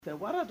And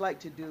what I'd like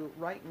to do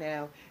right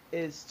now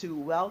is to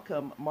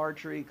welcome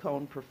Marjorie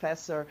Cohn,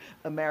 Professor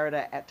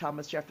Emerita at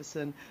Thomas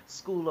Jefferson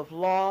School of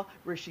Law,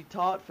 where she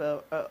taught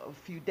for a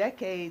few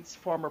decades,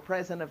 former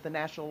president of the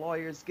National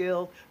Lawyers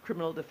Guild,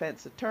 criminal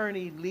defense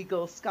attorney,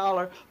 legal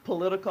scholar,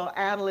 political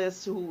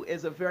analyst, who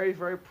is a very,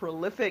 very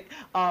prolific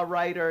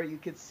writer. You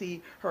can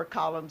see her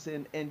columns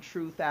in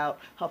Truth Out,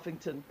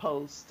 Huffington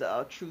Post,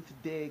 Truth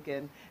Dig,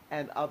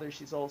 and others.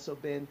 She's also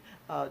been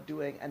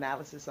doing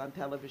analysis on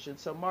television.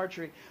 So,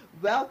 Marjorie,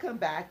 welcome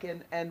back.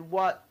 And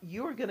what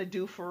you're going to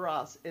do for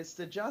us is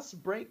to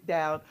just break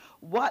down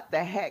what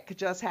the heck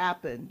just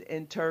happened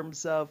in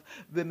terms of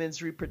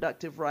women's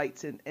reproductive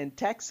rights in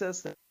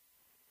Texas.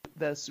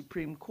 The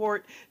Supreme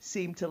Court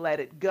seemed to let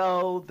it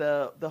go.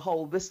 The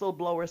whole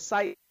whistleblower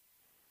site.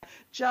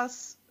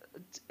 Just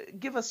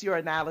give us your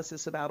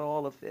analysis about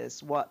all of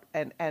this,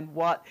 and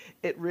what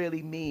it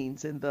really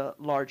means in the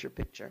larger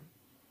picture.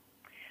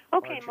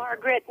 Okay,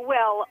 Margaret.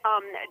 Well,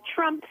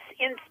 Trump's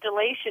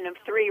installation of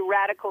three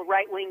radical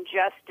right-wing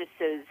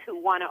justices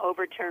who want to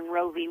overturn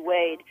Roe v.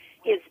 Wade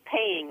is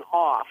paying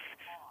off.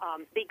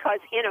 Because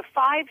in a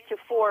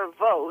 5-4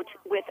 vote,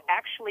 with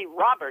actually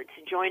Roberts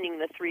joining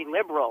the three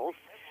liberals,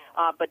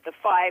 but the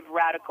five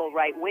radical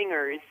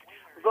right-wingers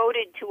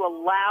voted to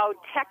allow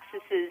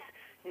Texas's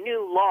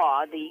new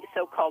law, the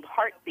so-called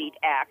Heartbeat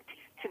Act,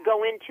 to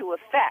go into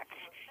effect,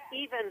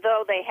 even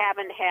though they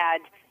haven't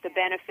had the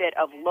benefit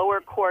of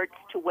lower courts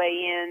to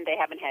weigh in, they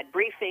haven't had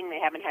briefing, they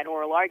haven't had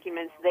oral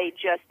arguments, they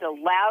just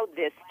allowed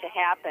this to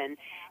happen.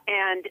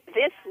 And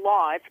this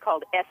law, it's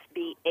called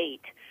SB 8,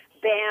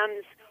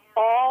 bans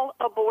all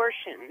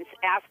abortions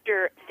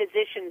after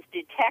physicians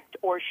detect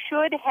or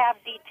should have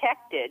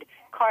detected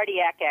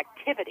cardiac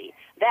activity.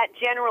 That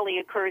generally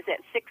occurs at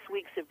 6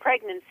 weeks of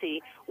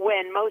pregnancy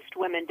when most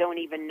women don't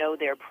even know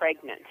they're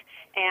pregnant.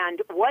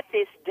 And what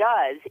this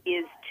does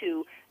is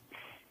to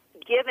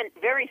give a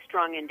very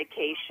strong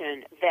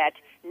indication that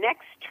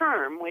next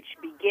term, which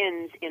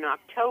begins in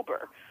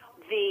October,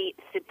 the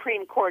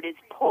Supreme Court is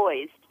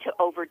poised to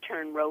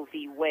overturn Roe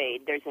v.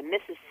 Wade. There's a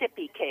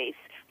Mississippi case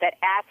that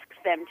asks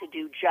them to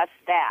do just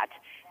that,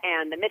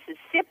 and the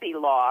Mississippi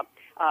law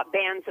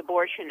bans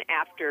abortion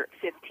after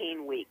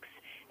 15 weeks.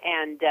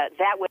 And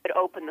that would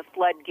open the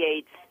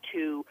floodgates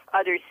to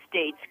other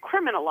states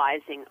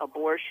criminalizing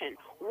abortion.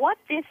 What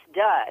this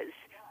does,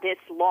 this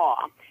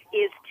law,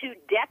 is to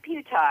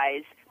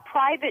deputize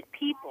private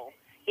people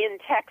in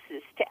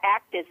Texas to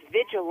act as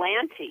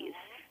vigilantes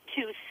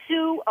to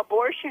sue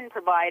abortion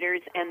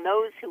providers and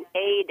those who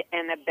aid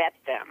and abet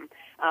them.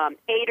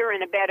 Aider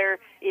and abetter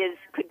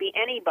could be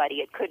anybody.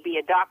 It could be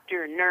a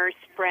doctor, nurse,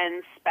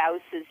 friends,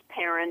 spouses,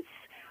 parents,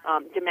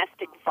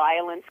 domestic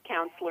violence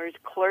counselors,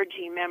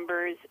 clergy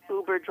members,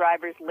 Uber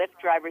drivers, Lyft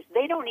drivers.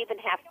 They don't even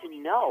have to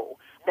know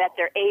that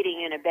they're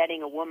aiding and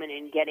abetting a woman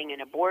in getting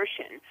an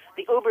abortion.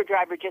 The Uber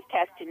driver just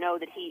has to know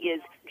that he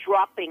is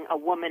dropping a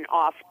woman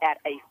off at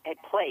a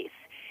place.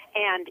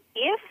 And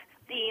if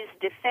these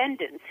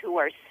defendants who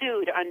are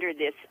sued under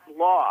this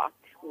law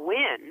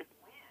win,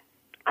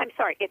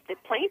 if the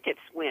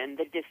plaintiffs win,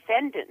 the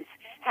defendants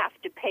have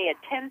to pay a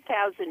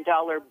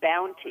 $10,000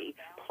 bounty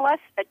plus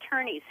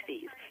attorney's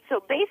fees. So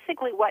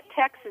basically what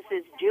Texas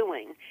is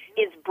doing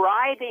is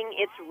bribing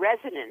its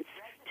residents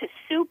to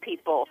sue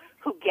people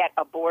who get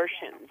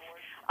abortions.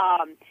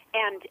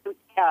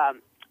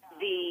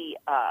 The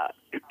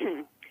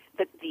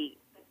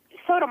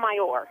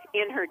Sotomayor,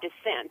 in her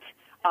dissent,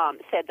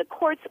 said the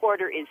court's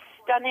order is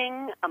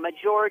stunning. A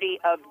majority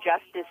of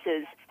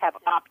justices have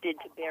opted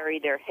to bury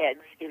their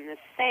heads in the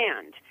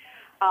sand.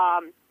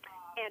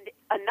 And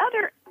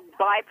another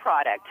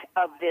byproduct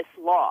of this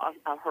law,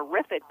 a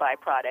horrific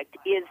byproduct,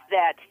 is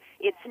that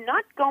it's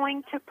not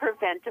going to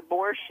prevent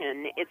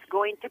abortion. It's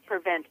going to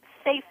prevent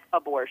safe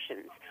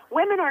abortions.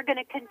 Women are going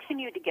to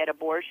continue to get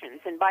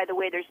abortions. And by the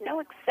way, there's no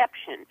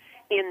exception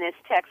in this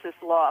Texas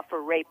law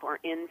for rape or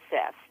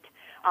incest.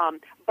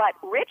 But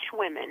rich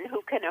women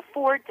who can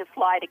afford to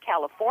fly to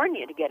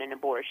California to get an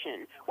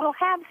abortion will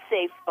have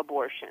safe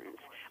abortions.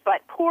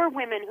 But poor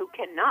women who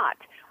cannot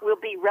will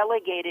be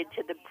relegated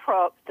to the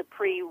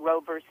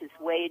pre-Roe versus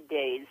Wade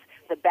days,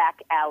 the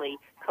back alley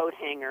coat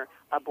hanger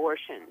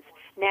abortions.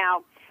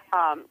 Now,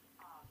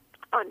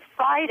 on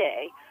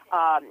Friday,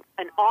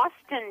 an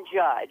Austin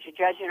judge, a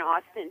judge in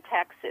Austin,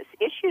 Texas,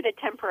 issued a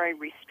temporary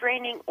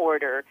restraining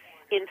order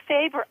in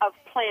favor of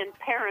Planned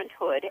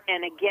Parenthood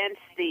and against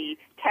the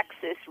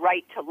Texas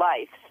Right to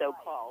Life,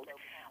 so-called,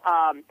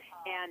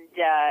 and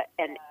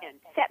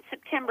set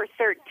September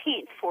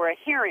 13th for a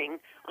hearing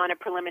on a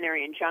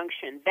preliminary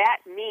injunction. That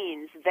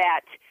means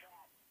that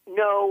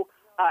no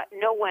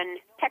one,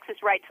 Texas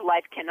Right to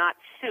Life cannot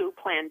sue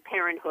Planned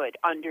Parenthood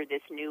under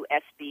this new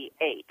SB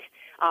 8.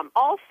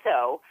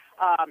 Also,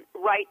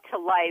 Right to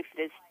Life,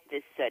 this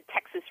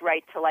Texas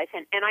Right to Life,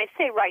 and I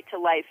say Right to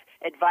Life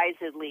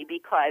advisedly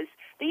because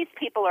these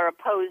people are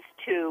opposed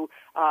to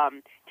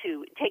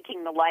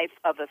taking the life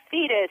of a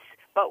fetus,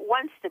 but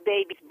once the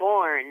baby's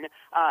born,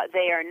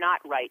 they are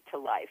not right to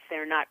life.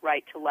 They're not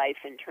right to life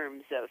in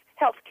terms of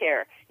health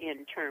care,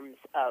 in terms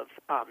of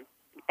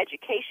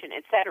education,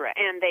 etc.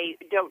 And they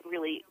don't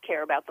really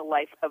care about the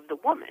life of the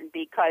woman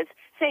because,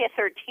 say, a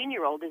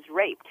 13-year-old is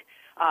raped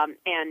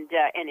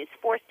and is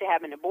forced to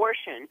have an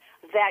abortion,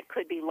 that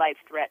could be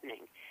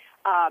life-threatening.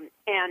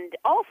 And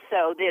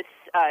also, this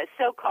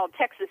so-called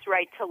Texas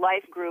Right to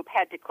Life group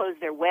had to close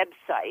their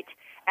website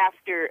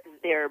after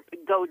their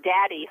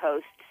GoDaddy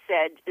host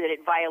said that it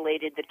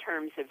violated the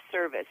terms of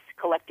service,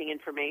 collecting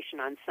information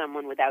on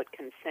someone without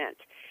consent.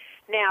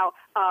 Now,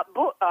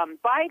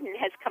 Biden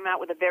has come out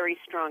with a very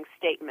strong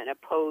statement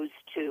opposed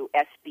to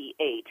SB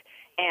 8,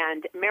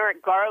 and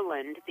Merrick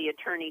Garland, the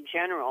Attorney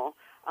General,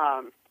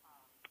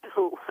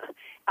 who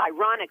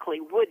ironically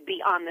would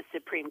be on the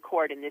Supreme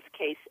Court in this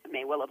case,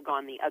 may well have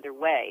gone the other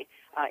way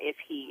if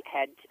he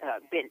had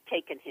been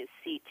taken his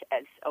seat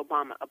as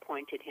Obama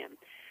appointed him,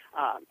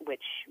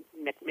 which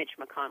Mitch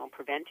McConnell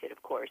prevented,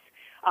 of course.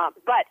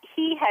 But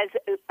he has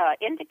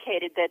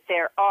indicated that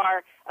there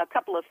are a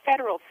couple of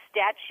federal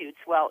statutes,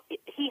 well,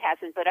 he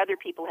hasn't, but other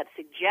people have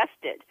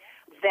suggested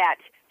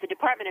that the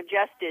Department of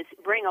Justice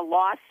bring a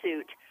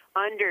lawsuit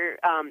under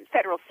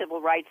federal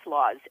civil rights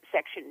laws,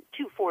 Section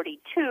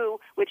 242,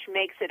 which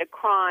makes it a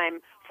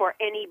crime for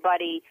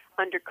anybody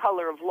under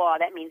color of law,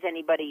 that means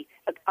anybody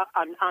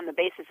on the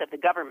basis of the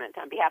government,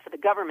 on behalf of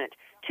the government,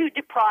 to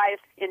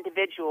deprive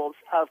individuals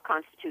of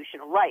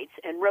constitutional rights.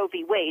 And Roe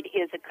v. Wade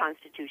is a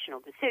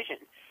constitutional decision.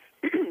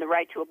 The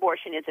right to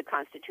abortion is a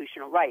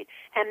constitutional right.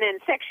 And then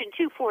Section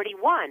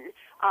 241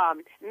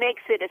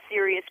 makes it a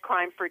serious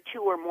crime for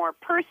two or more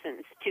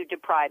persons to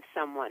deprive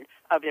someone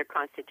of their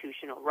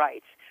constitutional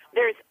rights.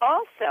 There's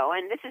also,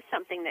 and this is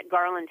something that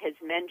Garland has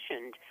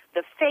mentioned,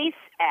 the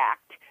FACE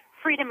Act,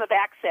 Freedom of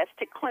Access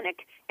to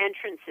Clinic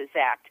Entrances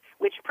Act,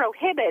 which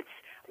prohibits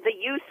the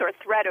use or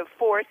threat of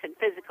force and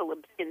physical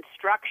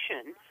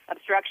obstruction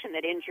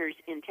that injures,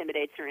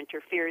 intimidates, or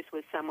interferes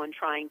with someone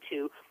trying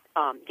to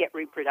get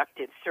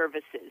reproductive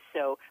services.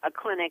 So a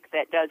clinic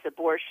that does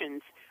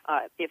abortions,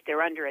 if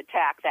they're under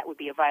attack, that would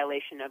be a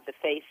violation of the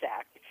FACE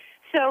Act.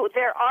 So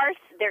there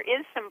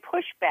is some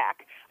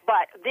pushback,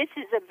 but this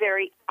is a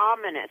very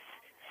ominous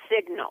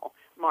signal,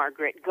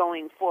 Margaret,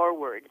 going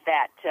forward,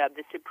 that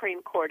the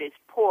Supreme Court is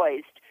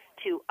poised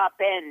to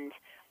upend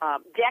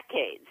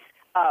decades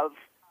of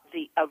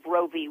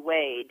Roe v.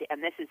 Wade,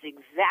 and this is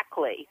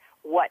exactly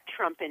what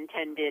Trump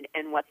intended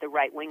and what the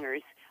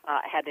right-wingers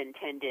have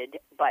intended,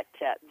 but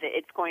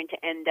it's going to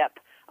end up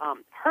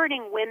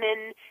hurting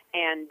women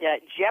and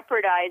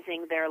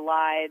jeopardizing their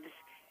lives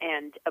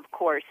and, of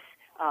course,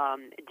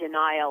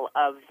 denial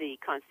of the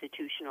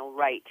constitutional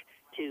right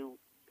to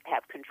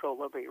have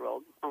control over your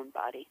own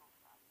body.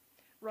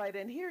 Right,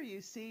 and here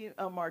you see,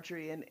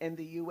 Marjorie, in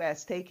the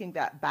U.S. taking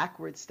that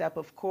backward step,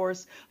 of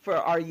course, for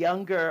our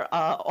younger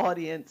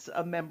audience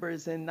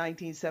members in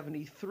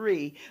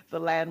 1973, the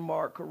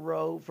landmark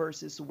Roe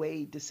versus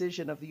Wade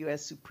decision of the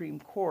U.S. Supreme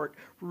Court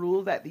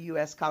ruled that the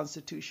U.S.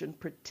 Constitution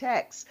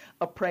protects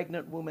a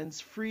pregnant woman's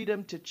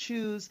freedom to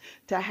choose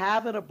to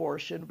have an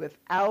abortion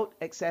without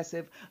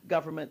excessive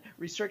government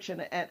restriction.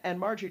 And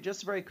Marjorie,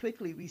 just very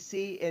quickly, we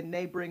see in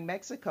neighboring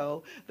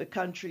Mexico, the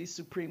country's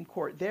Supreme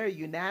Court there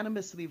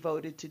unanimously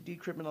voted to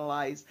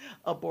decriminalize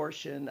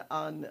abortion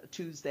on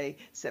Tuesday,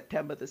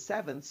 September the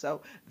 7th.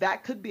 So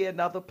that could be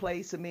another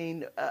place. I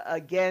mean,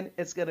 again,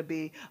 it's going to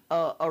be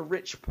a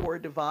rich-poor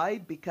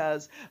divide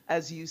because,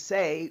 as you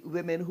say,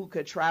 women who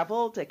could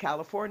travel to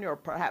California or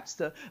perhaps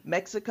to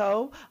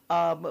Mexico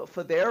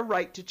for their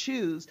right to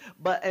choose,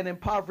 but an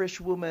impoverished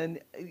woman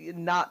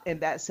not in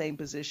that same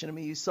position. I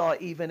mean, you saw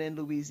even in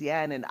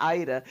Louisiana and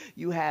Ida,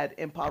 you had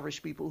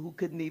impoverished people who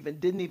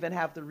didn't even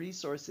have the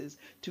resources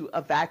to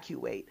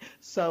evacuate.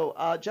 So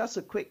just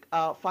a quick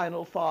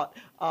final thought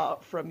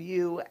from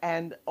you,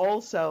 and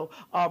also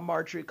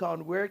Marjorie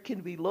Cohn, where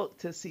can we look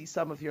to see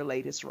some of your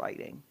latest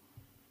writing?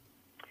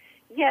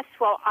 Yes,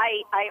 well,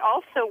 I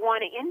also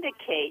want to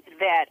indicate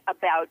that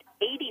about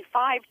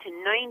 85 to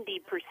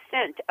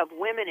 90% of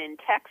women in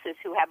Texas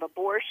who have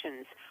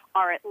abortions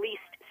are at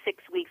least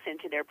 6 weeks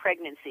into their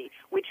pregnancy,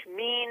 which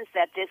means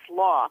that this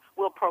law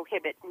will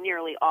prohibit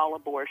nearly all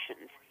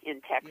abortions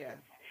in Texas. Yeah.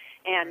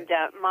 And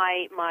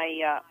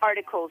my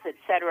articles, et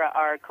cetera,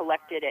 are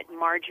collected at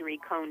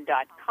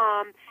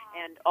marjoriecohn.com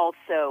and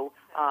also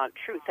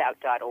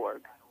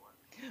truthout.org.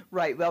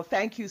 Right. Well,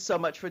 thank you so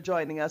much for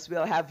joining us.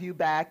 We'll have you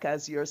back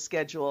as your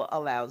schedule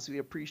allows. We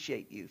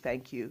appreciate you.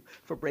 Thank you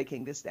for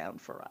breaking this down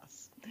for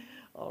us.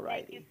 All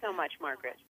righty. Thank you so much, Margaret.